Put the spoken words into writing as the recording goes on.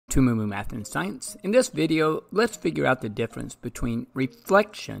to MooMooMath and Science. In this video, let's figure out the difference between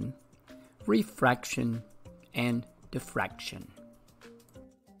reflection, refraction, and diffraction.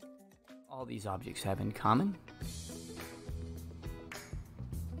 All these objects have in common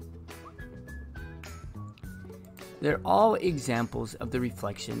they're all examples of the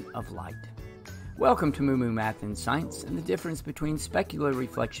reflection of light. Welcome to MooMooMath and Science and the difference between specular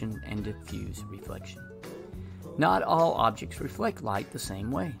reflection and diffuse reflection. Not all objects reflect light the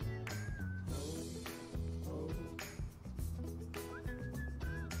same way.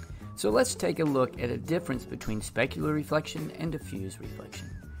 So let's take a look at a difference between specular reflection and diffuse reflection.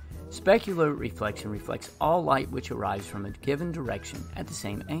 Specular reflection reflects all light which arrives from a given direction at the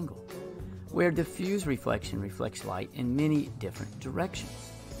same angle, where diffuse reflection reflects light in many different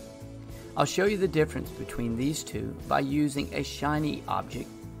directions. I'll show you the difference between these two by using a shiny object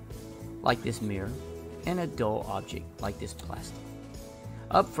like this mirror and a dull object like this plastic.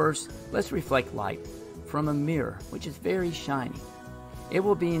 Up first, let's reflect light from a mirror which is very shiny. It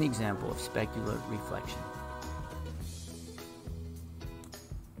will be an example of specular reflection.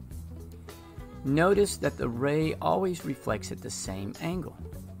 Notice that the ray always reflects at the same angle.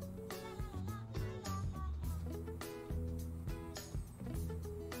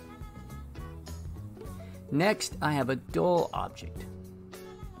 Next, I have a dull object.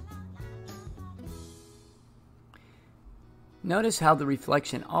 Notice how the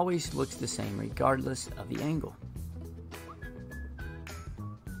reflection always looks the same regardless of the angle.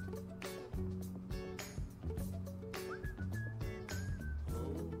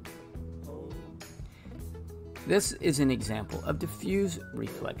 This is an example of diffuse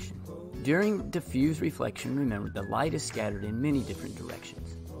reflection. During diffuse reflection, remember, the light is scattered in many different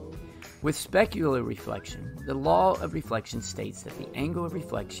directions. With specular reflection, the law of reflection states that the angle of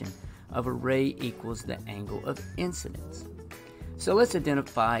reflection of a ray equals the angle of incidence. So let's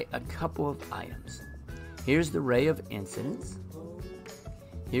identify a couple of items. Here's the ray of incidence.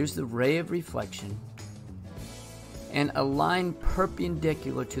 Here's the ray of reflection. And a line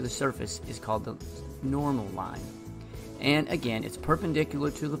perpendicular to the surface is called the normal line. And again, it's perpendicular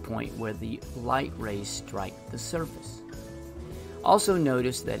to the point where the light rays strike the surface. Also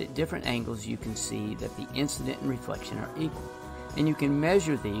notice that at different angles you can see that the incident and reflection are equal, and you can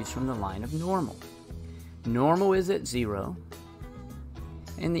measure these from the line of normal. Normal is at 0,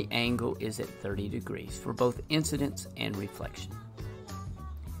 and the angle is at 30 degrees for both incidence and reflection.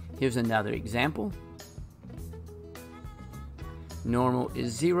 Here's another example. Normal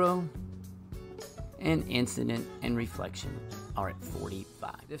is 0, and incident and reflection are at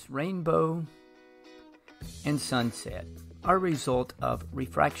 45. This rainbow and sunset are a result of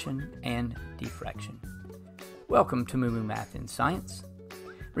refraction and diffraction. Welcome to MooMooMath and Science.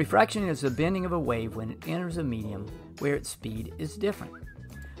 Refraction is the bending of a wave when it enters a medium where its speed is different.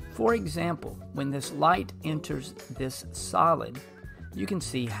 For example, when this light enters this solid, you can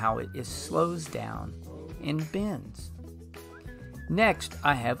see how it slows down and bends. Next,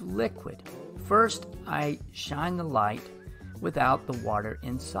 I have liquid. First, I shine the light without the water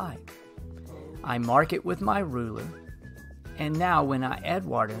inside. I mark it with my ruler, and now when I add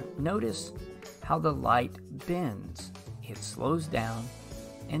water, notice how the light bends. It slows down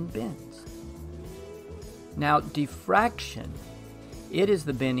and bends. Now, diffraction, it is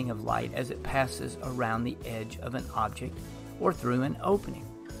the bending of light as it passes around the edge of an object or through an opening.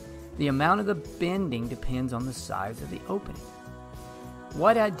 The amount of the bending depends on the size of the opening.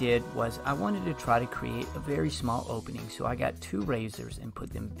 What I did was I wanted to try to create a very small opening, so I got two razors and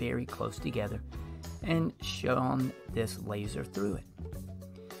put them very close together and shone this laser through it.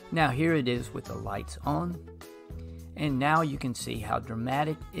 Now here it is with the lights on, and now you can see how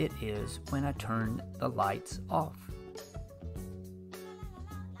dramatic it is when I turn the lights off.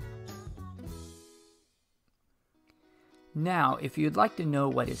 Now, if you'd like to know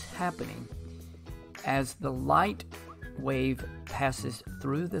what is happening as the light wave passes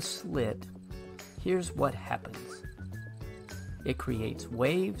through the slit, here's what happens. It creates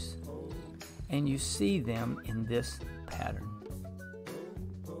waves, and you see them in this pattern.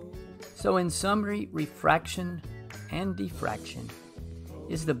 So in summary, refraction and diffraction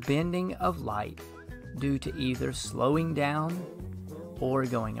is the bending of light due to either slowing down or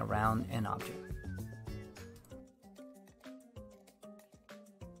going around an object.